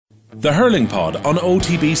The Hurling Pod on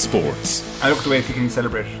OTB Sports. I look at the way Kilkenny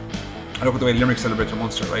celebrate. I look at the way Limerick celebrate their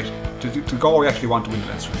Munster, right? Do Galway actually want to win the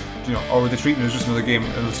Leinster? Or are they treating it as just another game,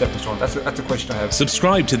 another stepping stone? That's a question I have.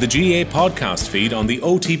 Subscribe to the GA podcast feed on the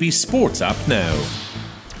OTB Sports app now.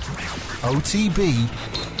 OTB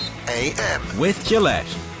AM. With Gillette.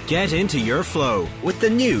 Get into your flow with the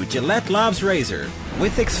new Gillette Labs Razor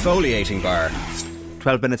with exfoliating bar.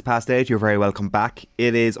 12 minutes past 8, you're very welcome back.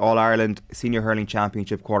 It is All-Ireland Senior Hurling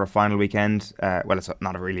Championship quarter-final weekend. Well, it's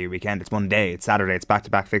not really a weekend, it's Monday, it's Saturday, it's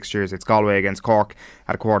back-to-back fixtures. It's Galway against Cork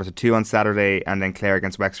at 1:45 on Saturday, and then Clare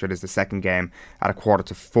against Wexford is the second game at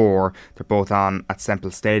 3:45. They're both on at Semple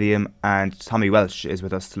Stadium, and Tommy Walsh is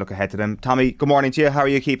with us to look ahead to them. Tommy, good morning to you, how are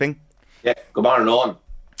you keeping? Yeah, good morning, Eoin.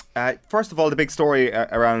 First of all, the big story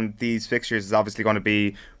around these fixtures is obviously going to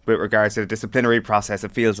be with regards to the disciplinary process.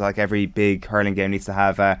 It feels like every big hurling game needs to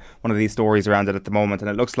have one of these stories around it at the moment, and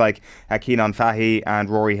it looks like Ciaran Fahey and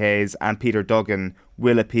Rory Hayes and Peter Duggan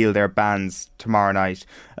will appeal their bans tomorrow night.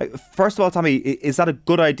 First of all, Tommy, is that a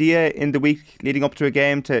good idea in the week leading up to a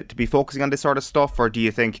game to be focusing on this sort of stuff, or do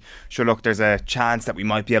you think, sure, look, there's a chance that we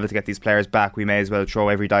might be able to get these players back, we may as well throw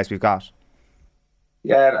every dice we've got?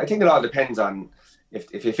 Yeah, I think it all depends on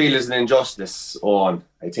if you feel there's an injustice on.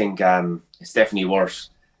 I think it's definitely worth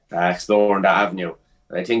exploring that avenue.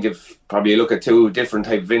 And I think if probably you look at two different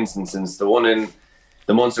type of instances, the one in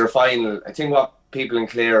the Munster final, I think what people in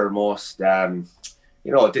Clare are most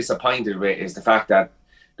disappointed with is the fact that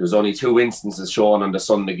there's only two instances shown on the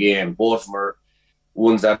Sunday game. Both of them are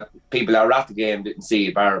ones that people that were at the game didn't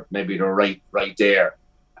see, bar maybe they're right there.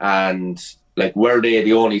 And like, were they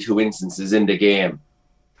the only two instances in the game?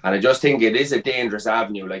 And I just think it is a dangerous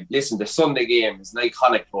avenue. Like, listen, the Sunday game is an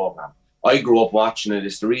iconic programme. I grew up watching it.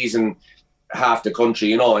 It's the reason half the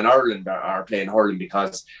country, in Ireland are playing hurling,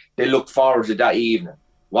 because they look forward to that evening,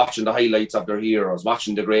 watching the highlights of their heroes,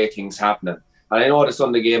 watching the great things happening. And I know the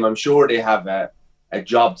Sunday game, I'm sure they have a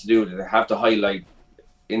job to do. They have to highlight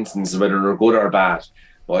instances, whether they're good or bad.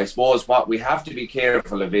 But I suppose what we have to be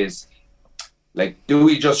careful of is, like, do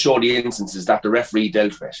we just show the instances that the referee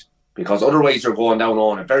dealt with? Because otherwise you're going down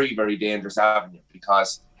on a very, very dangerous avenue,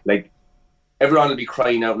 because, like, everyone will be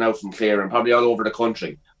crying out now from Clare and probably all over the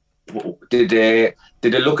country. Did they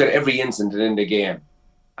look at every incident in the game?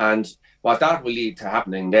 And what that will lead to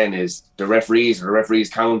happening then is the referees or the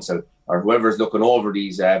referees council or whoever's looking over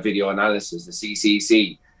these video analysis, the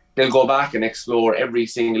CCC, they'll go back and explore every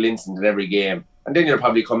single incident in every game. And then you'll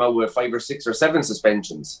probably come out with 5 or 6 or 7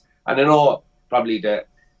 suspensions. And I know probably the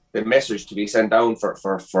message to be sent down for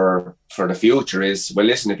the future is, well,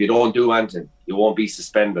 listen, if you don't do anything, you won't be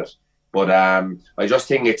suspended. But I just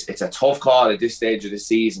think it's a tough call at this stage of the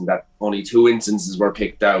season that only 2 instances were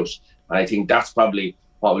picked out. And I think that's probably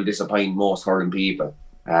what will disappoint most hurling people.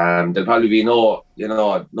 There'll probably be no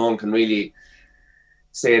one can really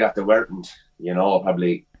say that there weren't,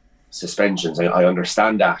 probably suspensions. I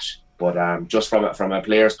understand that. But just from a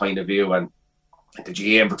player's point of view, and the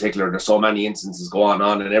GA in particular, there's so many instances going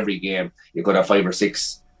on in every game, you could have 5 or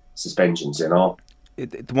 6 suspensions,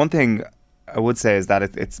 The one thing I would say is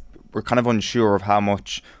that we're kind of unsure of how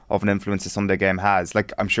much of an influence the Sunday game has.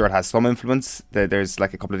 Like, I'm sure it has some influence. There's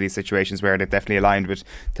like a couple of these situations where they've definitely aligned with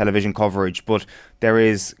television coverage, but there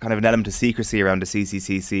is kind of an element of secrecy around the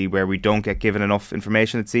CCCC where we don't get given enough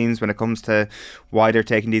information, it seems, when it comes to why they're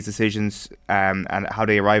taking these decisions and how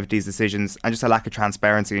they arrive at these decisions, and just a lack of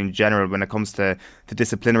transparency in general when it comes to the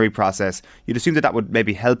disciplinary process. You'd assume that would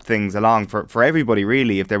maybe help things along for everybody,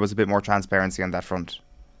 really, if there was a bit more transparency on that front.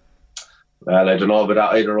 Well, I don't know about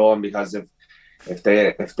that either on, because if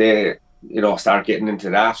they start getting into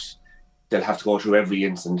that, they'll have to go through every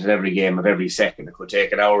incident and every game of every second. It could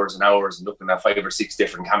take hours and hours and looking at 5 or 6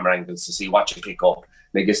 different camera angles to see what you pick up.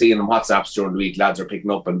 Like you see in the WhatsApps during the week, lads are picking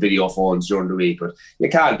up on video phones during the week, but you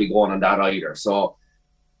can't be going on that either. So,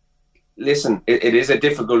 listen, it is a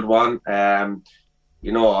difficult one.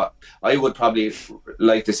 I would probably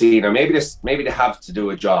like to see, maybe they have to do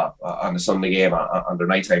a job on the Sunday game on their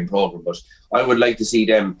nighttime programme, but I would like to see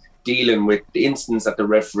them dealing with the instance that the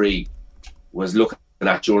referee was looking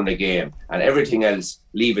at during the game, and everything else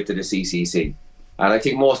leave it to the CCC. And I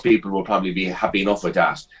think most people will probably be happy enough with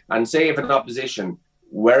that. And say if an opposition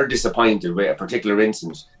were disappointed with a particular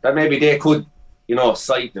instance, that maybe they could,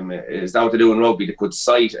 cite them. Is that what they do in rugby? They could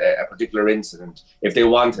cite a particular incident if they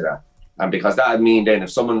wanted that. And because that would mean then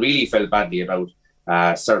if someone really felt badly about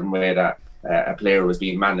a certain way that a player was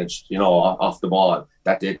being managed, off the ball,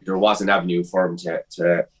 that there was an avenue for him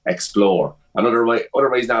to explore. And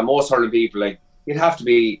otherwise now, most hurling people, like, you'd have to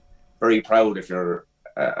be very proud if you're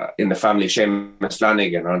in the family of Seamus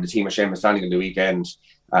Flanagan or on the team of Seamus Flanagan the weekend,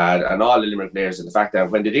 and all the Limerick players, and the fact that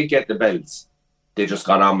when they did get the belts, they just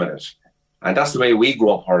got on with it. And that's the way we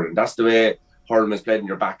grew up hurling. That's the way hurling was played in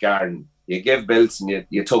your back garden. You give belts and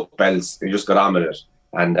you took belts and you just got on with it.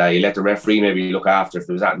 And you let the referee maybe look after if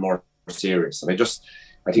there was that more serious. And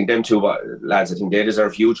I think them two lads, I think they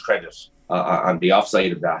deserve huge credit on the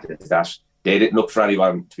offside of that, is that they didn't look for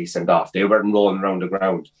anyone to be sent off. They weren't rolling around the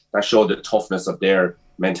ground. That showed the toughness of their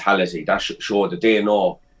mentality. That showed that they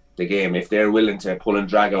know the game. If they're willing to pull and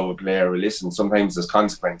drag out a player, listen, sometimes there's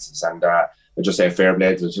consequences. And I just say fair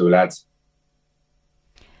play to the two lads.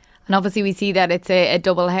 And obviously we see that it's a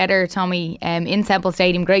double header, Tommy, in Semple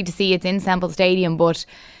Stadium. Great to see it's in Semple Stadium, but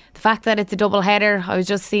the fact that it's a double header, I was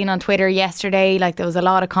just seeing on Twitter yesterday, like there was a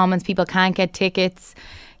lot of comments, people can't get tickets,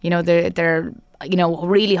 they're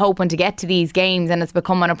really hoping to get to these games, and it's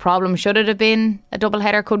becoming a problem. Should it have been a double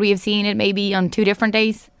header? Could we have seen it maybe on 2 different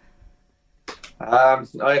days?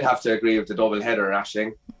 I'd have to agree with the double header,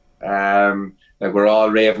 Aisling. Like we're all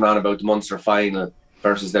raving on about the Munster final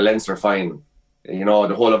versus the Leinster final. The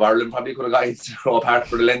whole of Ireland probably could have got to go apart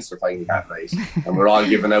for the Leinster final that night, and we're all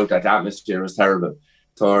giving out that the atmosphere was terrible.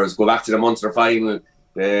 So go back to the Munster final,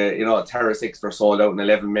 Terra 6 were sold out in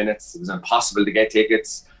 11 minutes. It was impossible to get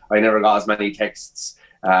tickets. I never got as many texts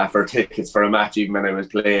for tickets for a match even when I was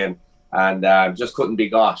playing, and just couldn't be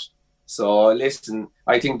got. So listen,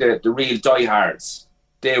 I think the real diehards,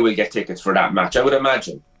 they will get tickets for that match, I would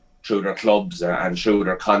imagine, through their clubs and through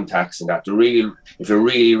their contacts and that. If you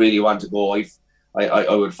really, really want to go,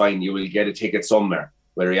 I would find you will get a ticket somewhere,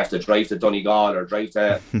 whether you have to drive to Donegal or drive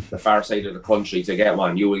to the far side of the country to get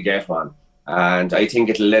one, you will get one. And I think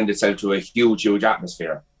it'll lend itself to a huge, huge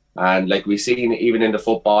atmosphere. And like we've seen even in the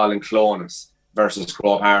football in Clones versus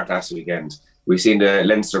Croke Park last weekend, we've seen the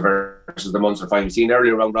Leinster versus the Munster final. We've seen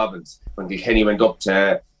earlier round robins when Kilkenny went up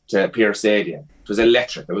to Pearse Stadium. It was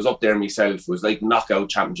electric. I was up there myself. It was like knockout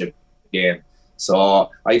championship game. So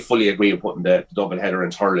I fully agree with putting the double header in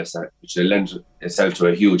Thurles, which will lend itself to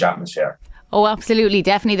a huge atmosphere. Oh, absolutely.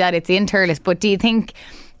 Definitely that it's in Thurles. But do you think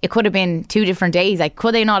it could have been 2 different days? Like,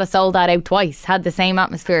 could they not have sold that out twice, had the same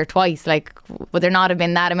atmosphere twice? Like, would there not have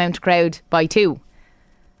been that amount of crowd by 2?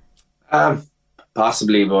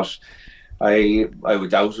 Possibly, but I would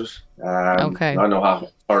doubt it. Okay. I don't know how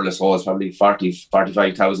Thurles was, probably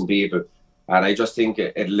 45,000 people. And I just think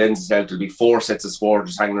it lends itself to be 4 sets of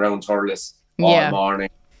supporters hanging around Thurles all morning.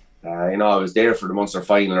 I was there for the Munster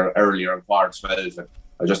final earlier on 12:15, and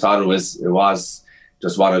I just thought it was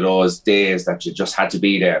just one of those days that you just had to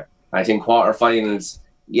be there. I think quarterfinals,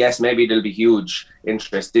 yes, maybe there'll be huge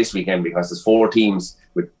interest this weekend because there's 4 teams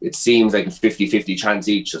with, it seems like a 50-50 chance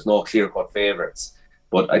each. There's no clear-cut favourites.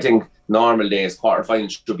 But I think normal days,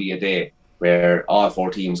 quarterfinals should be a day where all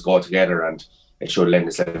 4 teams go together, and it should lend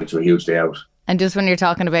itself to a huge day out. And just when you're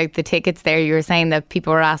talking about the tickets there, you were saying that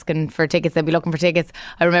people were asking for tickets, they'd be looking for tickets.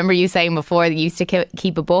 I remember you saying before that you used to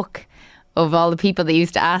keep a book of all the people that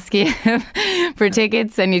used to ask you for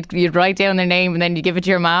tickets, and you'd write down their name and then you give it to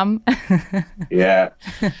your mum. Yeah,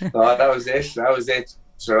 no, that was it.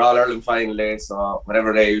 So all Ireland final day, so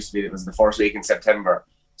whatever day it used to be, it was the first week in September.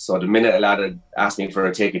 So the minute a lad had asked me for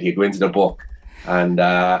a ticket, he'd go into the book, and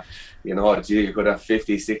you could have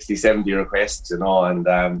 50, 60, 70 requests,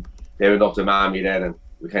 and they went up to Mammy then, and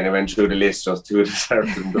we kind of went through the list, just who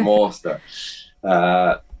deserved them the most.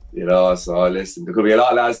 So listen, there could be a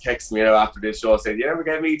lot of lads texting me now after this show saying, "You never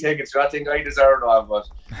gave me tickets, I think I deserve one." But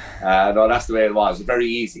no, that's the way it was. It was very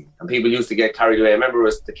easy, and people used to get carried away. I remember it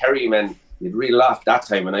was the Kerry men. You'd really laugh that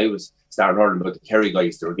time when I was starting hurling about the Kerry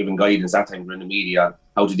guys. They were giving guidance that time during the media on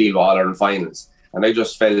how to deal with All Ireland finals, and I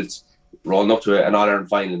just felt rolling up to an All Ireland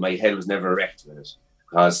final, my head was never erect with it,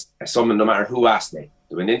 because someone, no matter who asked me,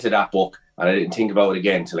 they went into that book, and I didn't think about it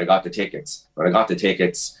again till I got the tickets. When I got the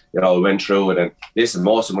tickets, we went through it, and listen,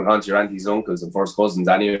 most of them were gone to your aunties, uncles and first cousins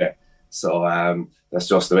anyway. So that's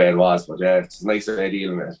just the way it was. But yeah, it's a nice way of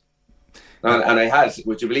dealing with it. And I had,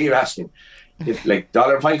 would you believe, Aisling, like the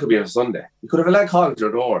All-Ireland final could be on a Sunday. You could have a lad calling to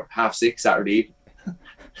your door 6:30 Saturday evening.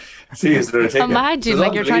 See, is there a ticket? Imagine,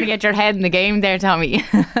 like you're trying to get your head in the game there, Tommy.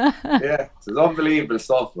 Yeah, it's unbelievable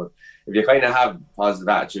stuff. But if you kind of have a positive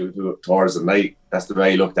attitude towards the night, that's the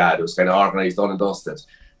way I looked at it. It was kind of organised, done and dusted.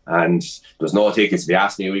 And there was no tickets. If you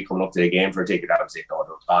asked me a week coming up to the game for a ticket, I would say, no,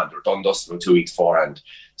 they were done dusted about 2 weeks beforehand.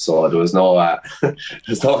 So there was no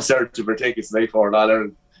there's no search for tickets night for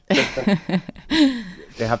All-Ireland.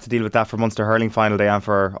 They have to deal with that for Munster Hurling final day and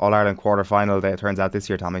for All-Ireland quarter final day, it turns out, this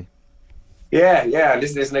year, Tommy. Yeah,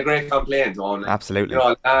 listen, isn't a great complaint. Absolutely.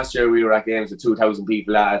 Last year we were at games with 2,000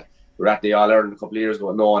 people at. We were at the All-Ireland a couple of years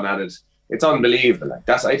ago, no one had it. It's unbelievable.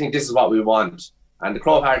 I think this is what we want. And the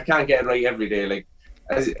Croke Park can't get it right every day. Like,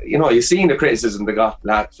 as you know, you've seen the criticism they got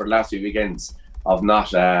for the last few weekends of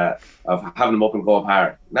not of having them up in Croke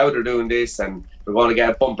Park. Now they're doing this, and they're going to get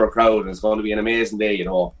a bumper crowd, and it's going to be an amazing day, you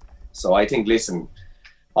know. So I think, listen,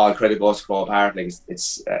 all credit goes to Croke Park. Like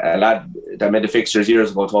it's a lad that made the fixtures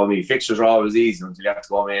years ago told me fixtures are always easy until you have to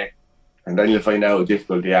go make, and then you'll find out how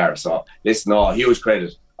difficult they are. So listen, huge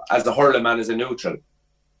credit. As the hurling man, as a neutral,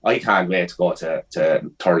 I can't wait to go to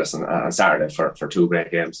Thurles on Saturday for 2 great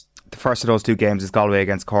games. The first of those 2 games is Galway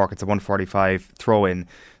against Cork. It's a 1:45 throw-in.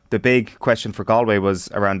 The big question for Galway was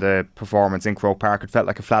around the performance in Croke Park. It felt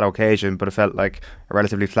like a flat occasion, but it felt like a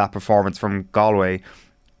relatively flat performance from Galway.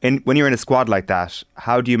 When you're in a squad like that,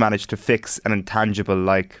 how do you manage to fix an intangible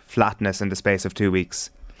like flatness in the space of 2 weeks?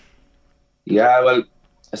 Yeah, well,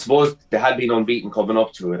 I suppose they had been unbeaten coming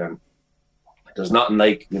up to it, and there's nothing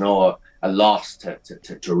like, you know, a loss to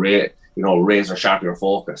raise or sharpen your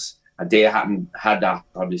focus. And they hadn't had that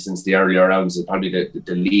probably since the earlier rounds, probably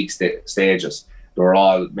the league stages. They were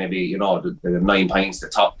all maybe, you know, the 9 points to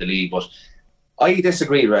top the league. But I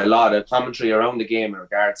disagreed with a lot of commentary around the game in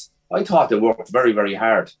regards. I thought they worked very, very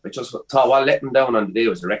hard. I just thought what let them down on the day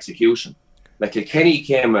was their execution. Like Kilkenny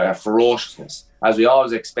came with a ferociousness, as we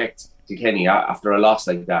always expect Kilkenny after a loss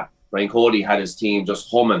like that. Ryan Cody had his team just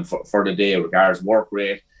humming for the day, regards work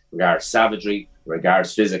rate, regards savagery,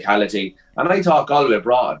 regards physicality. And I thought Galway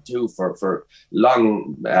brought it too for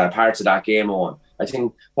long parts of that game on. I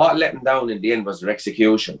think what let them down in the end was their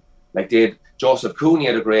execution. Like Joseph Cooney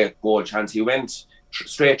had a great goal chance. He went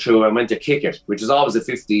straight through and went to kick it, which is always a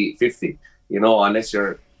 50-50, you know, unless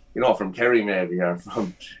you're, you know, from Kerry maybe, or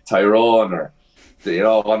from Tyrone, or, you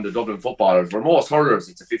know, one of the Dublin footballers. For most hurlers,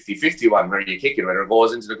 it's a 50-50 one where you kick it, whether it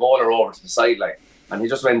goes into the goal or over to the sideline. And he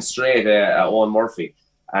just went straight at Eoin Murphy.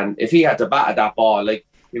 And if he had to bat at that ball, like,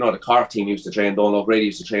 you know, the Cork team used to train, Donald O'Grady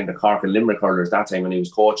used to train the Cork and Limerick hurlers that time when he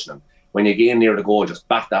was coaching them. When you get in near the goal, just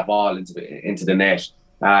bat that ball into the net.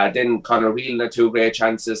 Then Conor Whelan had 2 great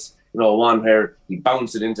chances. You know, one where he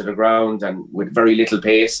bounced it into the ground and with very little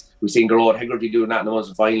pace. We've seen Gerard Hegarty doing that in the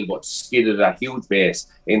Munster final, but skidded at huge pace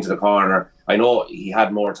into the corner. I know he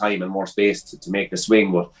had more time and more space to make the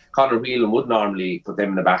swing, but Conor Whelan would normally put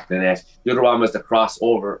them in the back of the net. The other one was the cross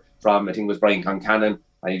over from, I think it was Brian Concannon,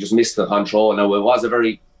 and he just missed the control. Now, it was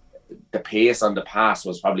the pace on the pass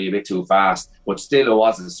was probably a bit too fast, but still it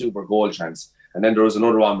was a super goal chance. And then there was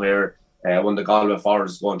another one where when the Galway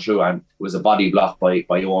forwards was going through, and it was a body block by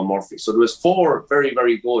Eoin Murphy. So there was 4 very,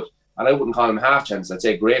 very good, and I wouldn't call them half chances, I'd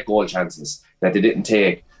say great goal chances that they didn't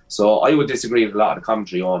take. So I would disagree with a lot of the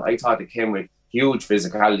commentary on. I thought they came with huge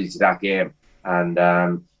physicality to that game, and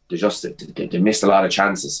they missed a lot of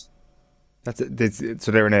chances.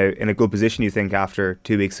 So they're in a good position, you think, after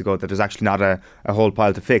 2 weeks ago, that there's actually not a whole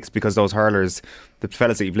pile to fix, because those hurlers, the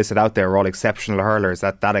fellas that you've listed out there, are all exceptional hurlers.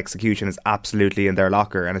 That execution is absolutely in their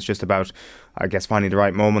locker, and it's just about, I guess, finding the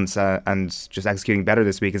right moments and just executing better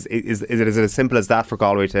this week. Is it as simple as that for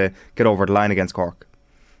Galway to get over the line against Cork?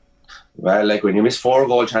 Well, like when you miss 4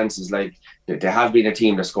 goal chances, like they have been a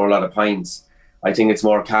team that score a lot of points. I think it's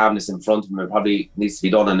more calmness in front of them. It probably needs to be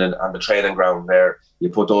done on the training ground, where you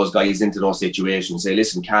put those guys into those situations, say,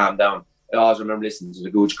 listen, calm down. I always remember listening to the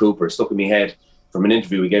Gooch Cooper, stuck in my head from an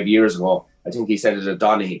interview we gave years ago. I think he said it at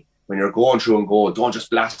Donaghy, when you're going through and goal, don't just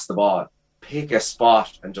blast the ball. Pick a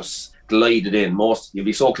spot and just glide it in. You'll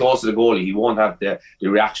be so close to the goalie, he won't have the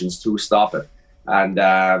reactions to stop it. And,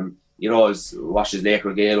 you know, I watched his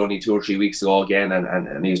Laker Gale only 2 or 3 weeks ago again,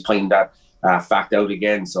 and he was pointing that fact out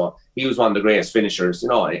again. So he was one of the greatest finishers, you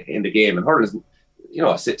know, in the game. And hurling's, you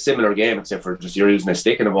know, a similar game, except for just you're using a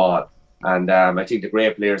stick in a ball. And I think the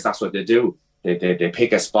great players, that's what they do. They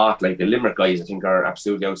pick a spot. Like the Limerick guys, I think, are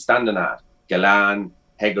absolutely outstanding at. Gillan,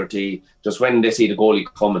 Hegarty, just when they see the goalie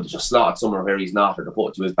coming, they just slot somewhere where he's not, or they put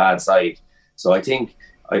it to his bad side. So I think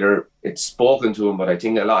either it's spoken to him, but I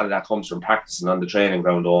think a lot of that comes from practicing on the training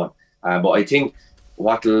ground on. But I think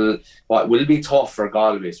what will be tough for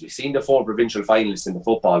Galway is we've seen the 4 provincial finalists in the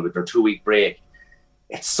football with their 2-week break.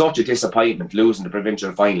 It's such a disappointment losing the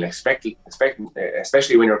provincial final,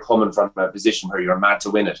 especially when you're coming from a position where you're mad to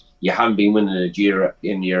win it. You haven't been winning it year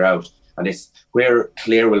in, year out. And it's where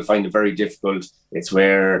Clare will find it very difficult. It's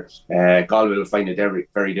where Galway will find it very,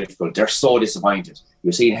 very difficult. They're so disappointed.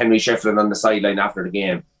 You've seen Henry Shefflin on the sideline after the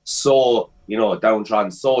game. So, you know,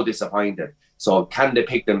 downtrodden, so disappointed. So can they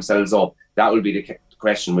pick themselves up? That will be the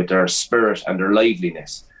question, with their spirit and their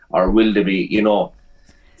liveliness. Or will they be, you know,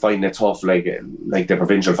 find it tough like the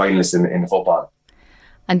provincial finalists in the football.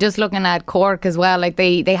 And just looking at Cork as well, like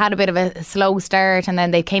they had a bit of a slow start, and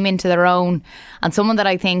then they came into their own. And someone that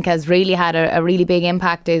I think has really had a really big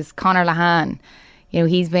impact is Conor Lahan. You know,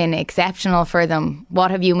 he's been exceptional for them.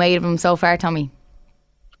 What have you made of him so far, Tommy?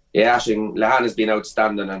 Yeah, Aisling Lehan has been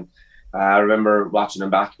outstanding, and I remember watching him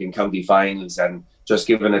back in county finals and just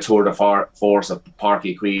giving a tour de force of Páirc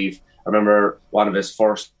Uí Chaoimh. I remember one of his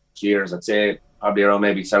first years, I'd say probably around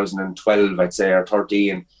maybe 2012, I'd say, or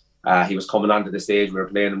 13. He was coming onto the stage. We were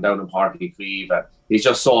playing him down in Páirc Uí Chaoimh. He's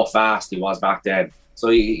just so fast, he was back then. So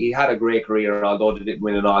he had a great career, although they didn't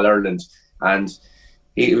win an All-Ireland. And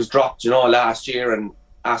he was dropped, last year and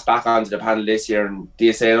asked back onto the panel this year. And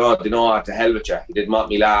they say, "Oh, you know what, to hell with you. You didn't want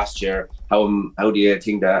me last year. How do you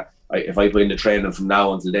think that if I put in the training from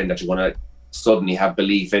now until then that you're going to suddenly have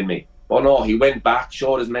belief in me?" But no, he went back,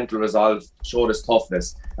 showed his mental resolve, showed his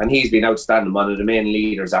toughness, and he's been outstanding, one of the main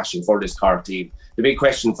leaders actually for this Cork team. The big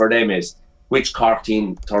question for them is, which Cork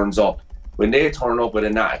team turns up? When they turn up with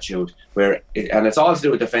an attitude, and it's all to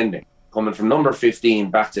do with defending, coming from number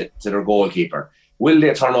 15 back to their goalkeeper, will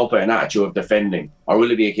they turn up with an attitude of defending? Or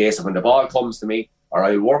will it be a case of when the ball comes to me, or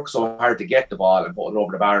I'll work so hard to get the ball and put it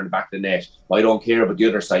over the bar in the back of the net, but I don't care about the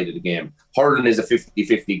other side of the game. Hurling is a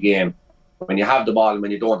 50-50 game. When you have the ball and when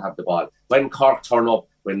you don't have the ball. When Cork turn up,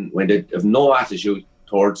 when they have no attitude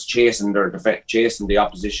towards chasing the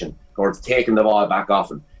opposition, towards taking the ball back off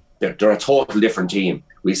them, they're a total different team.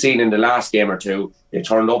 We've seen in the last game or two, they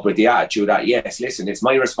turned up with the attitude that, yes, listen, it's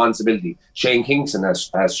my responsibility. Shane Kingston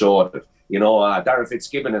has showed it. Darren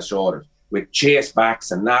Fitzgibbon has showed it. With chase backs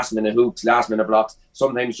and last minute hooks, last minute blocks,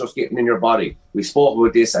 sometimes just getting in your body. We spoke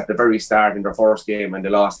about this at the very start in their first game when they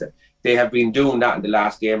lost it. They have been doing that in the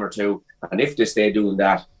last game or two. And if they stay doing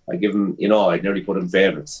that, I give them, I'd nearly put them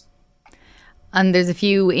favourites. And there's a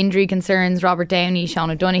few injury concerns. Robert Downey,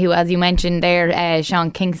 Sean O'Donoghue, as you mentioned there,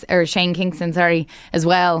 Shane Kingston, as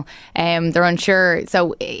well. They're unsure.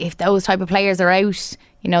 So if those type of players are out,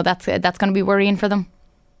 that's going to be worrying for them.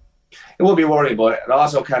 It will be worrying, but it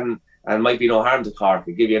also can and might be no harm to Cork.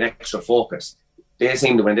 It give you an extra focus. They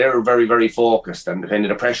seem to, when they're very, very focused and depending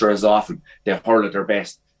the pressure is often, they hurl at their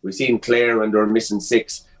best. We've seen Clare when they were missing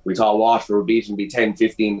 6. We thought Waterford were beaten by 10,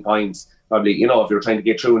 15 points. Probably, if you were trying to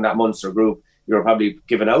get through in that Munster group, you were probably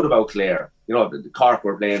giving out about Clare. The Cork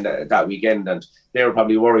were playing that weekend and they were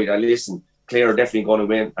probably worried. Listen, Clare are definitely going to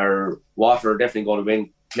win, or Waterford are definitely going to win.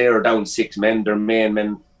 Clare are down 6 men, their main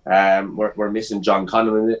men. We're missing. John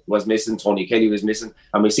Conlon was missing, Tony Kelly was missing,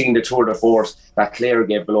 and we've seen the tour de force that Clare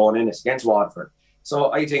gave blown in against Waterford.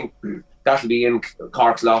 So I think that'll be in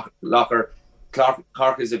Cork's locker.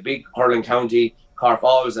 Cork is a big hurling county. Cork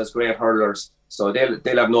always has great hurlers, so they'll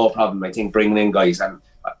have no problem, I think, bringing in guys. And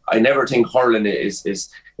I never think hurling is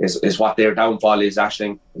what their downfall is,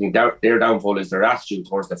 Aisling. I think their downfall is their attitude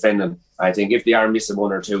towards defending. I think if they are missing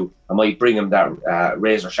one or two, I might bring them that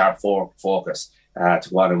razor sharp focus to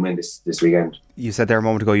go out and win this weekend. You said there a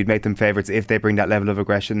moment ago you'd make them favourites if they bring that level of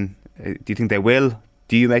aggression. Do you think they will?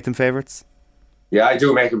 Do you make them favourites? Yeah, I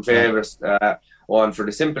do make them favourites. One, for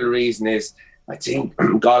the simple reason is I think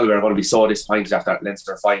Galway are going to be so disappointed after that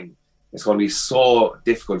Leinster final. It's going to be so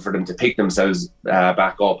difficult for them to pick themselves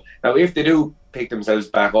back up. Now, if they do pick themselves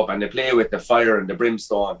back up and they play with the fire and the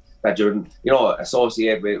brimstone that you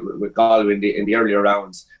associate with Galway in the earlier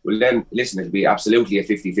rounds, well then, listen, it'll be absolutely a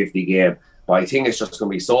 50-50 game. But I think it's just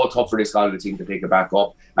going to be so tough for this Galway team to pick it back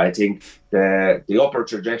up. I think the upper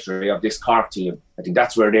trajectory of this Cork team, I think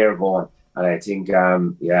that's where they're going. And I think,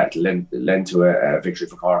 it'll lend to a victory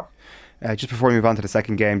for Cork. Just before we move on to the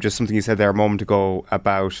second game, just something you said there a moment ago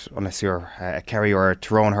about unless you're a Kerry or a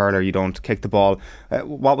Tyrone hurler, you don't kick the ball.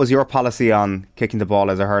 What was your policy on kicking the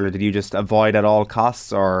ball as a hurler? Did you just avoid at all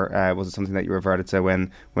costs, or was it something that you reverted to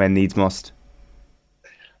when needs must?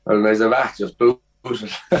 Well, there's a back, just boot.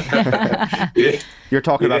 You're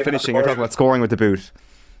talking about finishing, you're talking about scoring with the boot.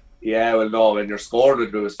 Yeah, well, no, when you're scoring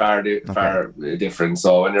with the boot, it's far different.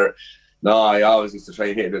 So when I always used to try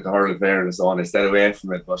and hit it with the hurling player and so on, instead away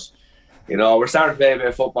from it. But we're starting to play a bit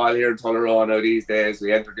of football here in Tullaroan now these days.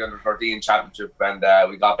 We entered the under-13 championship and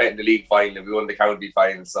we got bet in the league final and we won the county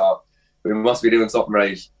final, so we must be doing something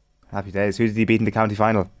right. Happy days. Who did you beat in the county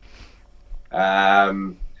final?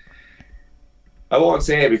 I won't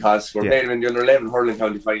say because we're playing in the under-11 hurling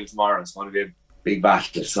county final tomorrow. It's going to be a big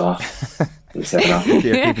battle, so we'll set it off. You're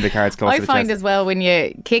keeping the cards close to the chest. As well, when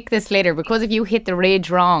you kick the sliotar, because if you hit the ridge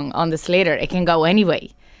wrong on the sliotar, it can go anyway.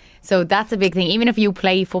 So that's a big thing. Even if you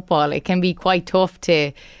play football, it can be quite tough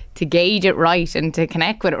to gauge it right and to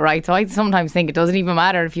connect with it right. So I sometimes think it doesn't even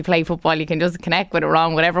matter if you play football, you can just connect with it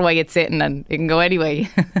wrong, whatever way it's sitting, and it can go anyway.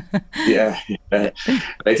 Yeah.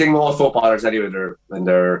 I think most footballers anyway, when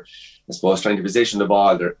they're I suppose trying to position the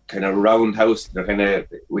ball, they're kind of roundhouse, they're kind of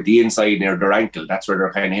with the inside near their ankle, that's where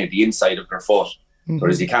they're kind of hit the inside of their foot. Mm-hmm.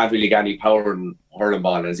 Whereas you can't really get any power in hurling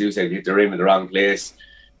ball, as you said, if they're in the wrong place,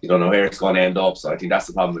 you don't know where it's going to end up. So I think that's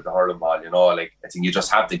the problem with the hurling ball. Like I think you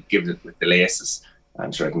just have to give it with the laces,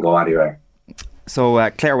 and sure it can go anywhere. So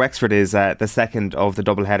Clare Wexford is the second of the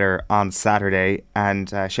doubleheader on Saturday, and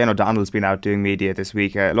Sheahan O'Donnell's been out doing media this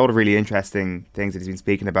week. A lot of really interesting things that he's been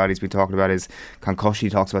speaking about. He's been talking about his concussion. He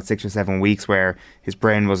talks about 6 or 7 weeks where his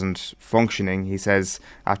brain wasn't functioning. He says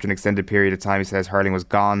after an extended period of time, he says hurling was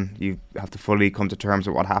gone. You have to fully come to terms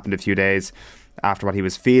with what happened a few days after what he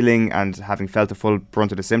was feeling, and having felt the full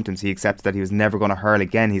brunt of the symptoms, he accepted that he was never going to hurl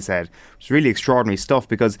again, he said. It's really extraordinary stuff,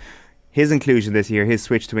 because his inclusion this year, his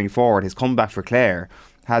switch to wing forward, his comeback for Clare,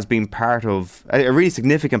 has been part of a really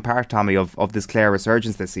significant part, Tommy, of this Clare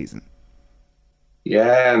resurgence this season.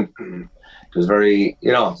 Yeah, and it was very,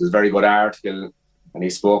 it was a very good article, and he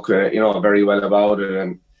spoke, very well about it,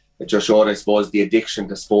 and it just showed, I suppose, the addiction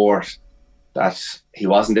to sport, that he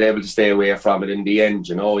wasn't able to stay away from it in the end.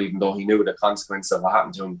 Even though he knew the consequence of what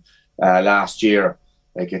happened to him last year.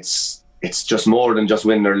 Like it's just more than just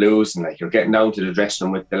winning or losing. Like you're getting down to the dressing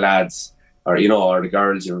room with the lads, or the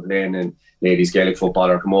girls you're playing in ladies Gaelic football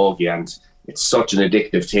or camogie, and it's such an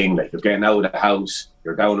addictive thing. Like you're getting out of the house,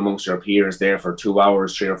 you're down amongst your peers there for 2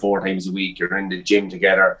 hours, 3 or 4 times a week. You're in the gym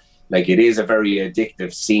together. Like it is a very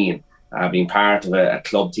addictive scene, being part of a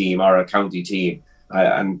club team or a county team,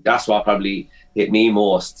 and that's what probably hit me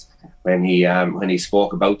most when he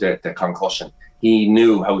spoke about the concussion. He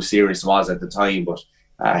knew how serious it was at the time, but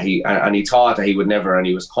he thought that he would never, and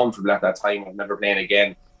he was comfortable at that time of never playing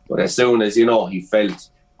again. But as soon as he felt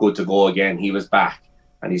good to go again, he was back,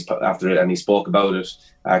 and he spoke about it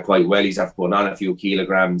quite well. He's after putting on a few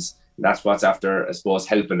kilograms, and that's what's after, I suppose,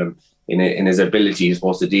 helping him in his ability, he's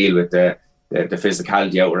supposed to deal with the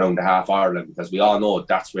physicality out around the half Ireland, because we all know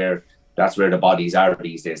that's where the bodies are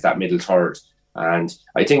these days, that middle third. And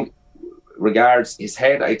I think regards his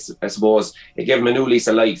head, I suppose it gave him a new lease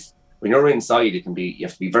of life. When you're inside, you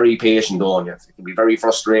have to be very patient on you. It can be very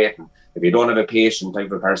frustrating. If you don't have a patient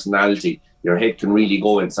type of personality, your head can really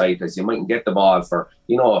go inside, because you mightn't get the ball for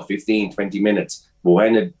 15, 20 minutes. But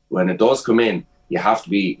when it does come in, you have to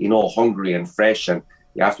be hungry and fresh, and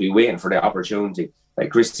you have to be waiting for the opportunity. Like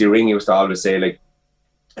Christy Ring used to always say, like,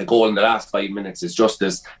 a goal in the last 5 minutes is just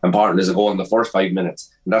as important as a goal in the first 5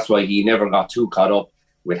 minutes. And that's why he never got too caught up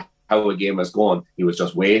with how a game was going. He was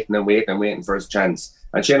just waiting and waiting and waiting for his chance.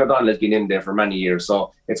 And Sheahan O'Donnell has been in there for many years,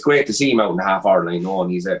 so it's great to see him out in the half Ireland,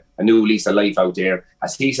 and he's a new lease of life out there.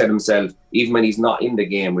 As he said himself, even when he's not in the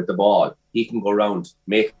game with the ball, he can go around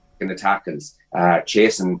making the tackles,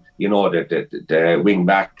 chasing, the wing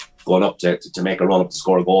back, going up to make a run up to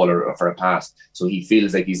score a goal or for a pass. So he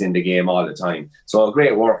feels like he's in the game all the time. So a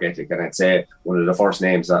great work ethic, and I'd say one of the first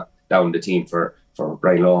names down the team for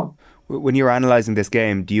Brian Lohan. When you're analysing this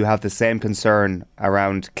game, do you have the same concern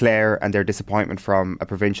around Clare and their disappointment from a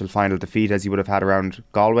provincial final defeat as you would have had around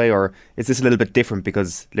Galway, or is this a little bit different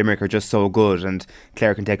because Limerick are just so good and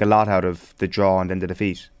Clare can take a lot out of the draw and then the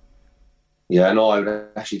defeat? Yeah, no, I would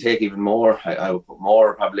actually take even more. I would put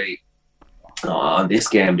more probably on this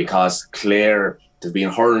game, because Clare have been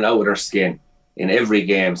hurling out of their skin in every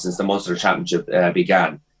game since the Munster Championship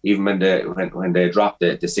began, even when they dropped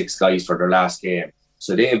the 6 guys for their last game.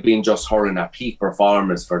 So they have been just hurling at peak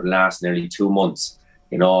performance for the last nearly 2 months,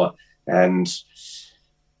 and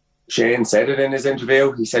Shane said it in his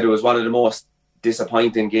interview. He said it was one of the most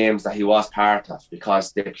disappointing games that he was part of,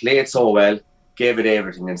 because they played so well, gave it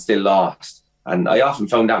everything, and still lost. And I often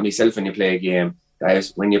found that myself when you play a game, that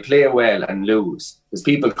is, when you play well and lose, there's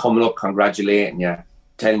people coming up congratulating you,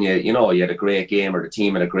 telling you, you had a great game, or the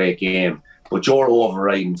team had a great game, but your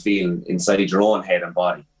overriding feeling inside your own head and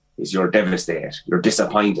body is you're devastated, you're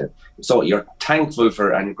disappointed. So you're thankful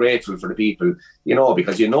for and grateful for the people,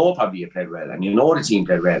 because probably you played well and the team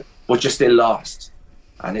played well, but you still lost.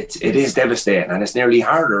 And it is devastating, and it's nearly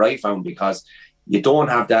harder, I found, because you don't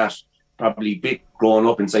have that probably bit growing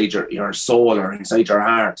up inside your soul or inside your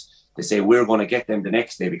heart to say we're going to get them the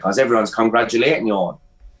next day, because everyone's congratulating you on.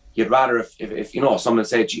 You'd rather if someone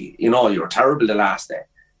said you're terrible the last day,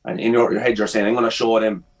 and in your head you're saying I'm going to show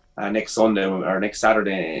them next Sunday or next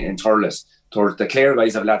Saturday in Thurles. Towards the Clare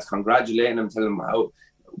guys have lads congratulating them, telling them how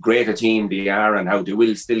great a team they are and how they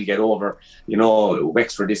will still get over,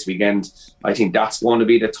 Wexford this weekend. I think that's going to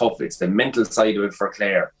be it's the mental side of it for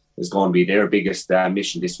Clare is going to be their biggest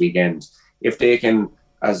mission this weekend. If they can,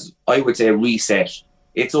 as I would say, reset,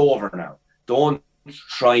 it's over now. Don't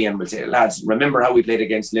try and we'll say, lads, remember how we played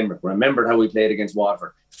against Limerick, remember how we played against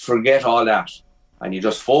Waterford. Forget all that, and you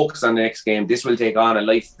just focus on the next game. This will take on a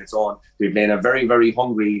life of its own. They're playing a very, very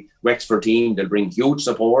hungry Wexford team. They'll bring huge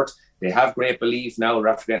support. They have great belief now.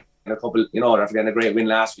 After getting a great win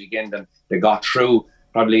last weekend, and they got through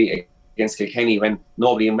probably against Kilkenny when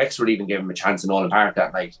nobody in Wexford even gave him a chance in All Park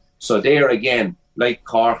that night. So there again, like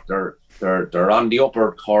Cork, they're on the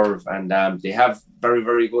upward curve, and they have very,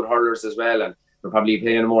 very good hurlers as well, and they're probably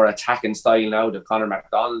playing a more attacking style now. They've Conor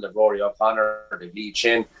McDonald, they've Rory O'Connor, they've Lee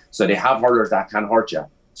Chin, so they have hurlers that can hurt you.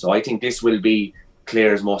 So I think this will be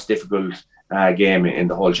Clare's most difficult game in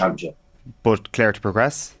the whole championship. But Clare to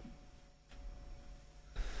progress?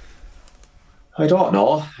 I don't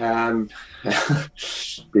know,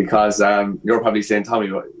 because you're probably saying, Tommy,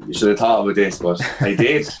 you should have thought about this, but I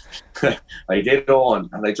did. I did, Eoin,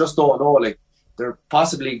 and I just don't know. Like, they're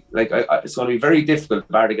possibly, it's going to be very difficult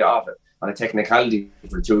to get off it on a technicality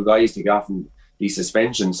for two guys to get off the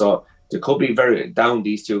suspension. So they could be very down,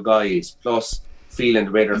 these two guys, plus feeling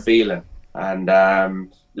the way they're feeling. And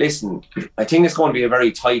listen, I think it's going to be a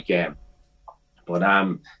very tight game. But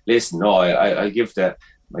listen, no, I give it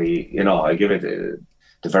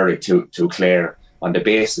the verdict to Clare on the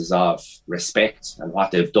basis of respect and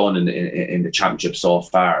what they've done in the championship so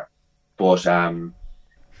far. But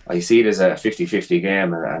I see it as a 50-50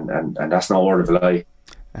 game, and that's no word of a lie.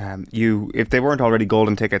 If they weren't already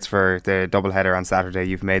golden tickets for the doubleheader on Saturday,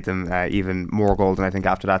 you've made them even more golden. I think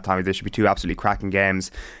after that, Tommy, there should be two absolutely cracking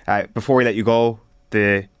games. Before we let you go,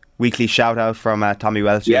 the weekly shout out from Tommy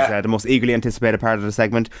Walsh is the most eagerly anticipated part of the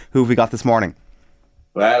segment. Who have we got this morning?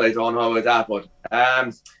 Well, I don't know about that, but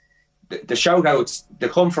the shout outs, they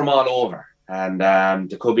come from all over, and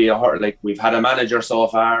there could be we've had a manager so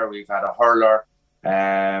far, we've had a hurler,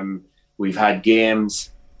 we've had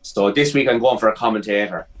games. So this week I'm going for a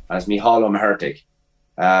commentator as Micheál O'Mahertig.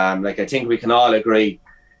 I think we can all agree,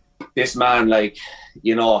 this man,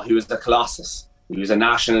 he was a colossus. He was a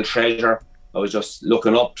national treasure. I was just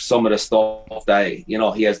looking up some of the stuff that,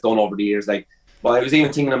 he has done over the years. But I was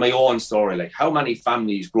even thinking of my own story, how many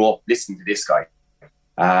families grow up listening to this guy?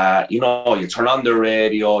 You turn on the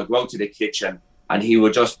radio, go out to the kitchen, and he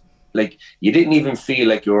would just, you didn't even feel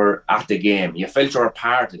like you were at the game. You felt you were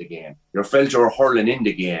part of the game. You felt you were hurling in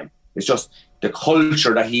the game. It's just the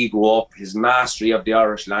culture that he grew up, his mastery of the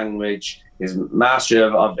Irish language, his mastery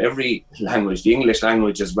of every language, the English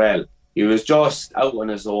language as well. He was just out on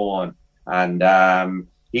his own. And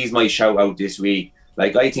he's my shout out this week.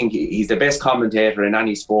 I think he's the best commentator in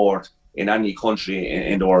any sport, in any country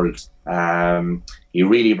in the world. He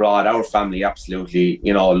really brought our family absolutely,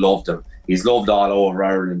 loved him. He's loved all over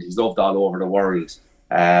Ireland. He's loved all over the world.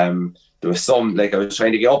 There was some, I was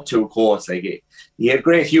trying to get up to quotes. He had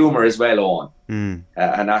great humour as well, Eoin,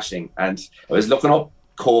 and Ashling. And I was looking up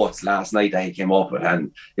quotes last night that he came up with,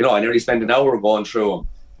 and I nearly spent an hour going through them.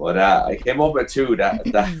 But I came up with two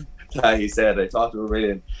that he said. I thought they were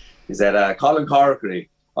brilliant. He said, Colin Corkery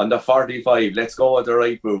on the 45, let's go with the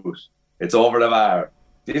right boot. It's over the bar.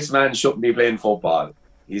 This man shouldn't be playing football.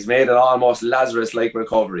 He's made an almost Lazarus-like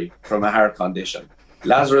recovery from a heart condition.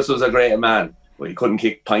 Lazarus was a great man, but he couldn't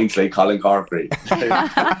kick pints like Colin Corkery.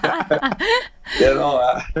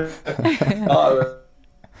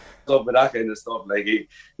 Up with that kind of stuff.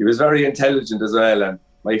 He was very intelligent as well. And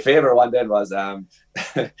my favourite one then was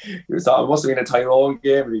he was talking, it must have been a Tyrone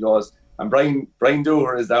game, and he goes, and Brian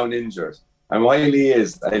Dooher is down injured. And while he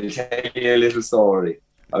is, I'll tell you a little story.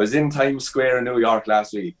 I was in Times Square in New York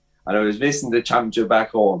last week, and I was missing the championship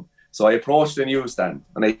back home. So I approached the newsstand,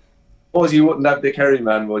 and I suppose you wouldn't have the Kerry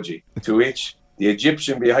man, would you? To which the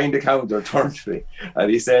Egyptian behind the counter turned to me,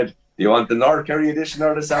 and he said, do you want the North Kerry edition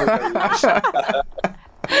or the South Kerry edition?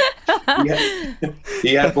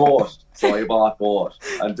 he had both, so I bought both.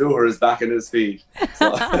 And Dooher is back in his feet.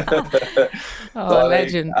 So,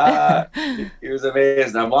 legend. He was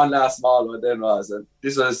amazing. And one last small one then was, and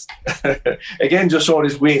this was, again, just showed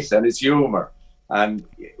his wit and his humour, and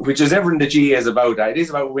which is everything the GA is about. It is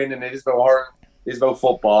about winning, it is about hurling, it is about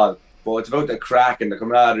football, but it's about the crack and the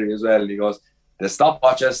camaraderie as well. And he goes, the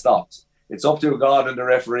stopwatch has stopped. It's up to God and the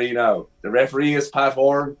referee now. The referee is Pat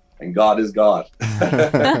Horn, and God is God.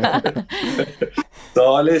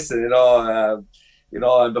 So listen,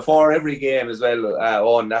 and before every game as well,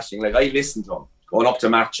 on Nashing, I listen to him going up to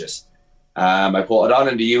matches. I put it on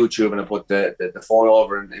in the YouTube, and I put the phone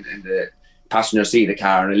over in the passenger seat of the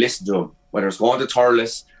car, and I listen to him, whether it's going to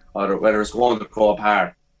Thurles or whether it's going to Croke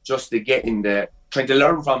Park, just to get in trying to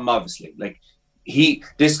learn from him, obviously.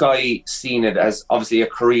 This guy seen it as obviously a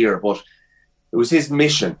career, but it was his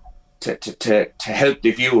mission to help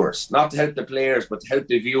the viewers, not to help the players, but to help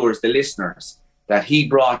the viewers, the listeners, that he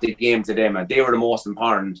brought the game to them, and they were the most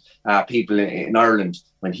important people in Ireland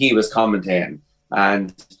when he was commentating.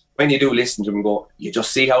 And when you do listen to him go, you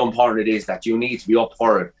just see how important it is that you need to be up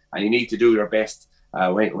for it, and you need to do your best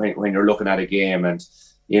when you're looking at a game. And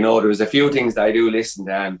there was a few things that I do listen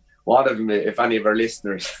to, and one of them, if any of our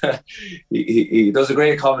listeners, he does a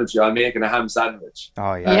great commentary on making a ham sandwich.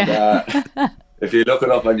 Oh yeah. And, if you look it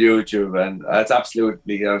up on YouTube, and it's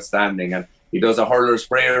absolutely outstanding. And he does a hurler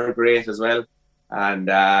sprayer great as well. And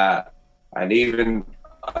even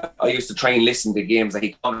I used to try and listen to games that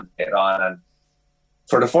he commentated on. And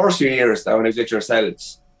for the first few years that when I was with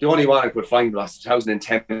yourselves, the only one I could find was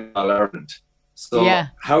 2010 All-Ireland. So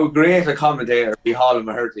how great a commentator Hall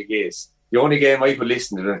Mahertig is. The only game I could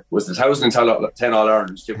listen to was the 2010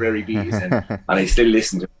 All-Ireland, Tipperary Bees, and I still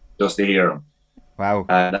listen to it just to hear him. Wow.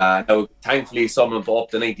 And now, thankfully, someone put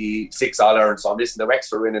up the 96 All-Ireland, so I'm listening to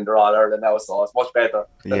Wexford winning their All-Ireland now, so it's much better.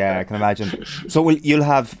 Yeah, I can imagine. So you'll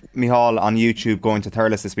have Micheál on YouTube going to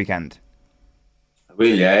Thurles this weekend? I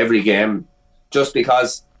will, yeah, every game. Just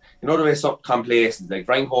because, you know the way some complacent, like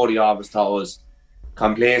Brian Cody always told us,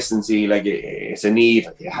 complacency, like it's a need,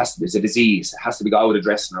 it's a disease, it has to be got out of the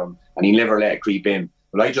dressing room, and you never let it creep in.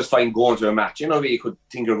 But I just find going to a match, you know, you could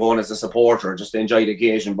think you're going as a supporter just to enjoy the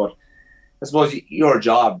occasion, but I suppose your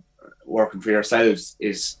job working for yourselves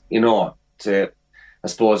is, you know, to, I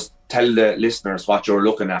suppose, tell the listeners what you're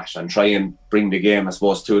looking at and try and bring the game, I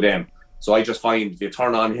suppose, to them. So I just find if you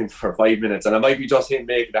turn on him for 5 minutes, and it might be just him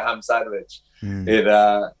making a ham sandwich,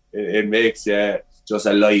 it makes you just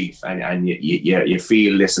alive, and you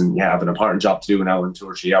feel, listen, you have an important job to do now in 2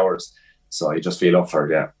 or 3 hours. So you just feel up for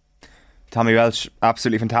it, yeah. Tommy Walsh,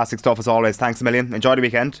 absolutely fantastic stuff as always. Thanks a million. Enjoy the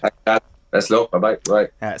weekend. Best luck.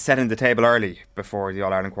 Bye-bye. Setting the table early before the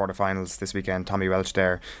All-Ireland quarter-finals this weekend, Tommy Walsh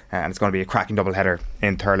there, and it's going to be a cracking double-header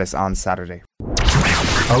in Thurles on Saturday.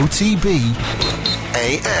 OTB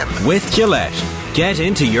AM. With Gillette. Get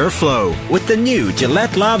into your flow with the new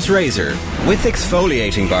Gillette Labs Razor with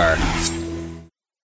exfoliating bar.